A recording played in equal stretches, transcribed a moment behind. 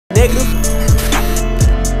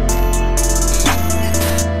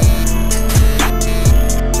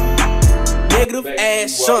Negative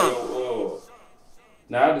ass son.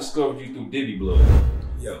 Now I discovered you through Diddy Blood.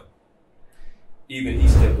 Yeah. Even he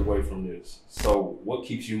stepped away from this. So what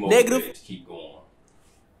keeps you motivated to keep going?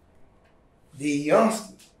 The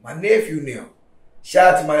youngsters, my nephew now.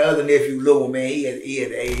 Shout out to my other nephew, Lil, man. He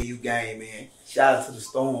had the AAU game, man. Shout out to the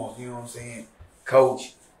Storm, you know what I'm saying?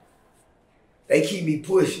 Coach. They keep me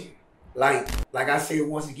pushing. Like I said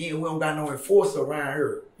once again, we don't got no enforcer around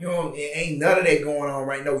here. You know, it ain't none of that going on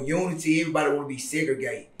right now. Unity, everybody want to be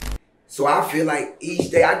segregated. So I feel like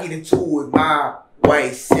each day I get into it with my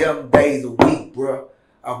wife 7 days a week, bro,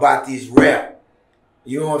 about this rap.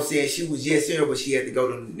 You know what I'm saying? She was just here, but she had to go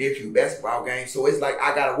to the nephew basketball game. So it's like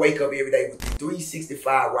I got to wake up every day with the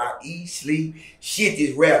 365 while I eat, sleep, shit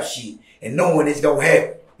this rap shit, and knowing it's going to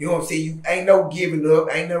happen. You know what I'm saying? You ain't no giving up.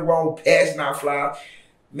 Ain't nothing wrong with passing out flowers.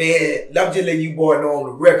 Man, I'm just letting you boy know on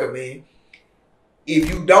the record, man. If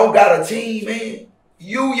you don't got a team, man,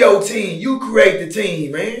 you your team. You create the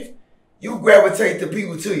team, man. You gravitate the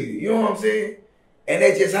people to you. You know what I'm saying? And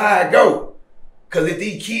that's just how it go. Because if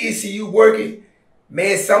these kids see you working,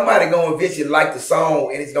 man, somebody gonna eventually like the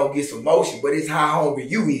song and it's gonna get some motion, but it's how hungry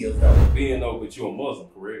you is, though. Being though, but you're a Muslim,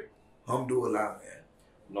 correct? Alhamdulillah, man.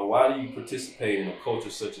 Now, why do you participate in a culture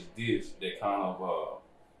such as this that kind of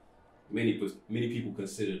many people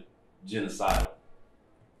consider genocidal?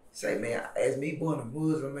 Say, man, as me being a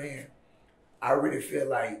Muslim, man, I really feel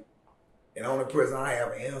like the only person I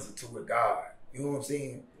have an answer to is God. You know what I'm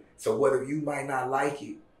saying? So whether you might not like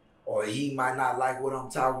it or he might not like what I'm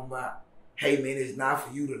talking about, hey, man, it's not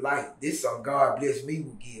for you to like. This something God bless me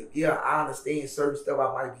will give. Yeah, I understand certain stuff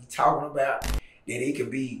I might be talking about, that it can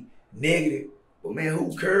be negative. But, man,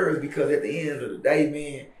 who cares? Because at the end of the day,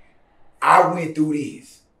 man, I went through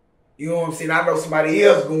this. You know what I'm saying? I know somebody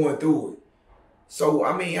else going through it. So,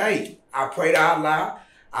 I mean, hey, I pray to Allah.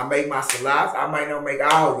 I make my salats. I might not make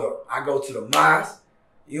all of them. I go to the mosque.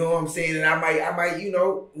 You know what I'm saying? And I might, you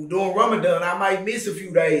know, during Ramadan, I might miss a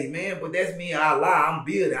few days, man. But that's me and Allah. I'm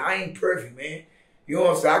building. I ain't perfect, man. You know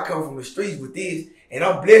what I'm saying? I come from the streets with this, and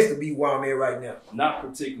I'm blessed to be where I'm at right now. Not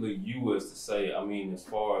particularly you as to say, I mean, as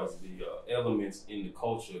far as the elements in the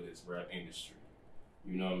culture of this rap industry.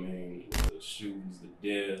 You know what I mean? The shootings,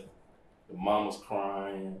 the death, the mamas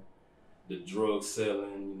crying, the drug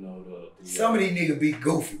selling, you know, some of these niggas be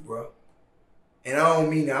goofy, bro. And I don't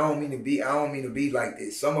mean to be like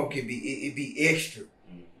this. Some of them can be, it be extra.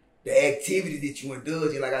 Mm-hmm. The activity that you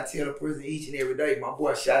indulge in, like I tell the person each and every day, my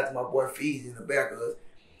boy shout out to my boy Fees in the back of us.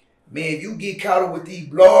 Man, if you get caught up with these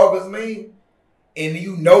bloggers, man, and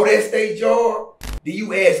you know that's their job, then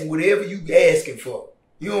you ask whatever you asking for.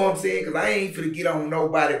 You know what I'm saying? Because I ain't finna get on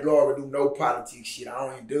nobody blog or do no politics shit. I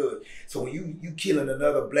don't even do it. So when you killing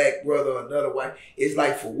another black brother or another white, it's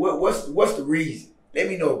like, for what? What's the reason? Let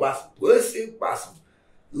me know about some pussy, about some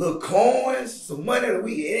little coins, some money that it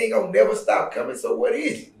ain't gonna never stop coming. So what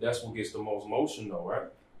is it? That's what gets the most motion though, right?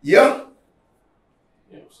 Yeah.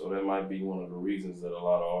 Yeah. So that might be one of the reasons that a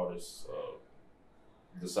lot of artists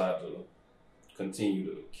decide to continue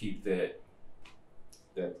to keep that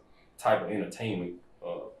type of entertainment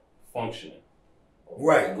functioning,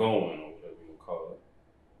 right, going, or whatever you call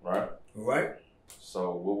it, right? Right.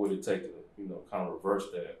 So what would it take to, you know, kind of reverse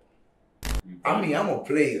that? I mean, I'm a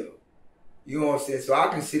player. You know what I'm saying? So I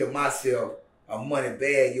consider myself a money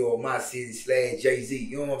bag or my city / Jay-Z.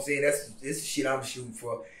 You know what I'm saying? That's the shit I'm shooting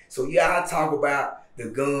for. So yeah, I talk about the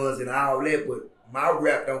guns and all that, but my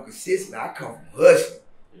rap don't consist. I come from hustling.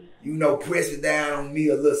 You know, pressing down on me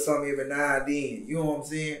a little something every now and then. You know what I'm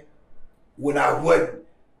saying? When I wasn't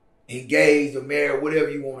engaged or married, whatever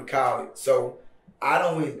you want to call it. So I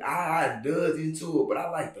does into it, but I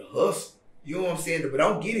like to hustle. You know what I'm saying? But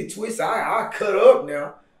don't get it twisted. I cut up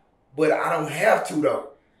now, but I don't have to though.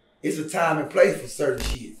 It's a time and place for certain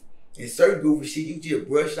shit. And certain goofy shit, you just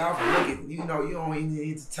brush off and look at, you know, you don't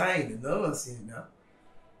even entertain the nonsense now.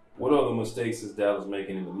 What other mistakes is Dallas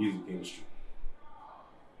making in the music industry?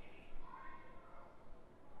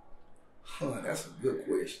 That's a good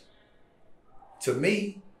question. To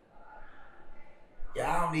me,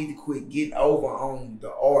 y'all need to quit getting over on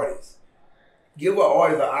the artists. Give an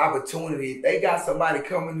artist an opportunity. If they got somebody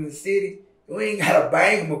coming in the city, you ain't got to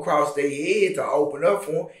bang them across their head to open up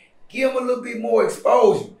for them. Give them a little bit more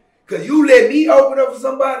exposure. Because you let me open up for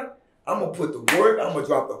somebody, I'm going to put the work, I'm going to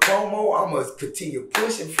drop the promo, I'm going to continue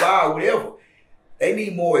pushing, fly, whatever. They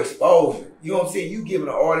need more exposure. You know what I'm saying? You giving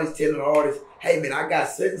an artist, telling an artist, hey man, I got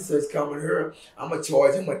such and such coming here, I'm going to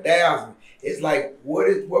charge him $1,000. It's like,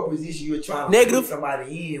 what position you're trying to put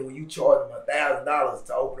somebody in when you charge them $1,000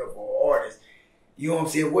 to open up for an artist? You know what I'm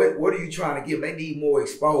saying? What are you trying to give? They need more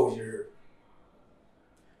exposure.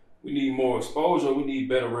 We need more exposure. We need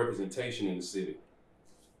better representation in the city.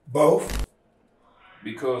 Both.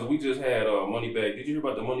 Because we just had Moneybag. Did you hear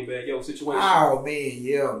about the Moneybag Yo situation? Oh man,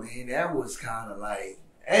 yeah, man, that was kind of like,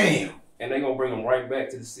 damn. And they gonna bring them right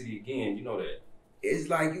back to the city again. You know that. It's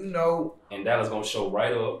like, you know. And Dallas gonna show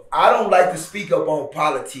right up. I don't like to speak up on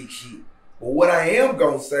politics shit, but what I am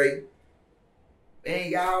gonna say,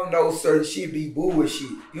 man, y'all know certain shit be bullshit.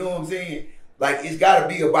 You know what I'm saying? Like, it's gotta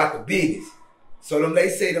be about the business. So they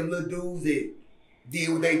say them little dudes that did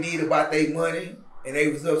what they did about their money, and they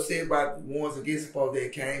was upset about the ones against supposed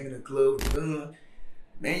that came in the club with a gun.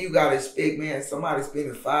 Man, you gotta expect, man, somebody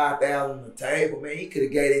spending $5,000 on the table, man, he could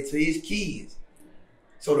have gave it to his kids.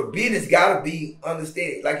 So the business gotta be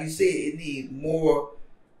understood. Like you said, it need more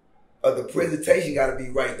of the presentation gotta be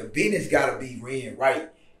right. The business gotta be ran right.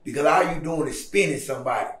 Because all you doing is spending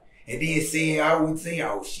somebody. And then saying, I would say,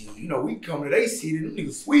 oh shit, you know, we come to their city, them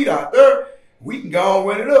niggas sweet out there, we can go and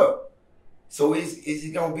run it up. So is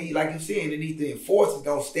it gonna be, like you said, underneath the enforcers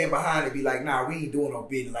gonna stand behind it and be like, nah, we ain't doing no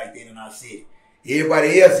business like that in our city.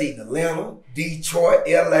 Everybody else eating Atlanta, Detroit,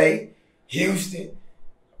 LA, Houston.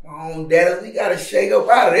 On Dallas, we gotta shake up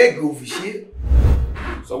out of that goofy shit.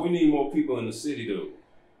 So we need more people in the city to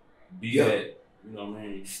be that, you know what I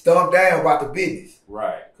mean? Stomp down about the business.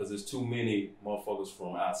 Right, because there's too many motherfuckers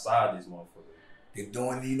from outside these motherfuckers. They're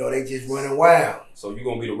doing, you know, they just running wild. So you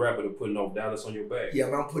gonna be the rapper to put no Dallas on your back? Yeah,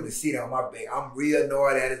 man, I'm putting the city on my back. I'm real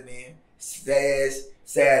annoyed at it, man.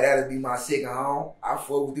 Sad that'll be my second home. I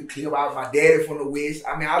fuck with the clip. I was my daddy from the West.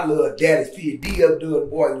 I mean, I love Dallas, P.D. up there,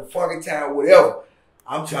 boys in the funky town, whatever.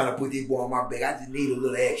 I'm trying to put this boy on my back. I just need a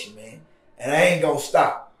little action, man. And I ain't gonna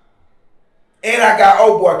stop. And I got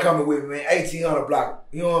old boy coming with me, man. 1800 block.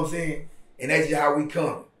 You know what I'm saying? And that's just how we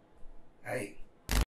come. Hey.